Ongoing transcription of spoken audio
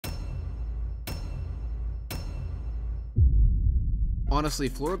Honestly,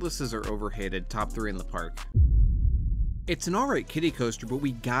 floorlesses are overhated, top 3 in the park. It's an alright kiddie coaster, but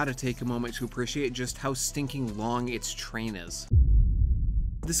we gotta take a moment to appreciate just how stinking long its train is.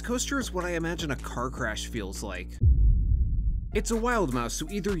 This coaster is what I imagine a car crash feels like. It's a Wild Mouse, so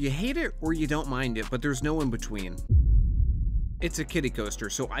either you hate it or you don't mind it, but there's no in between. It's a kiddie coaster,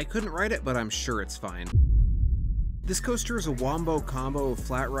 so I couldn't ride it, but I'm sure it's fine. This coaster is a wombo combo of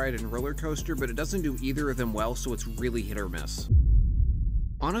flat ride and roller coaster, but it doesn't do either of them well, so it's really hit or miss.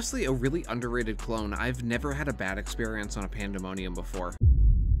 Honestly, a really underrated clone. I've never had a bad experience on a Pandemonium before.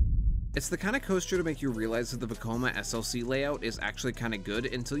 It's the kind of coaster to make you realize that the Vekoma SLC layout is actually kind of good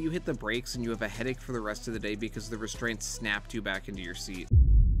until you hit the brakes and you have a headache for the rest of the day because the restraints snapped you back into your seat.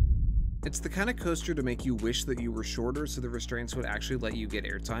 It's the kind of coaster to make you wish that you were shorter so the restraints would actually let you get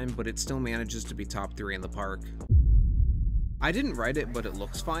airtime, but it still manages to be top 3 in the park. I didn't ride it, but it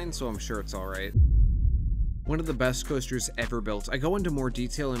looks fine, so I'm sure it's alright. One of the best coasters ever built. I go into more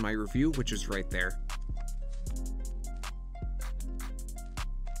detail in my review, which is right there.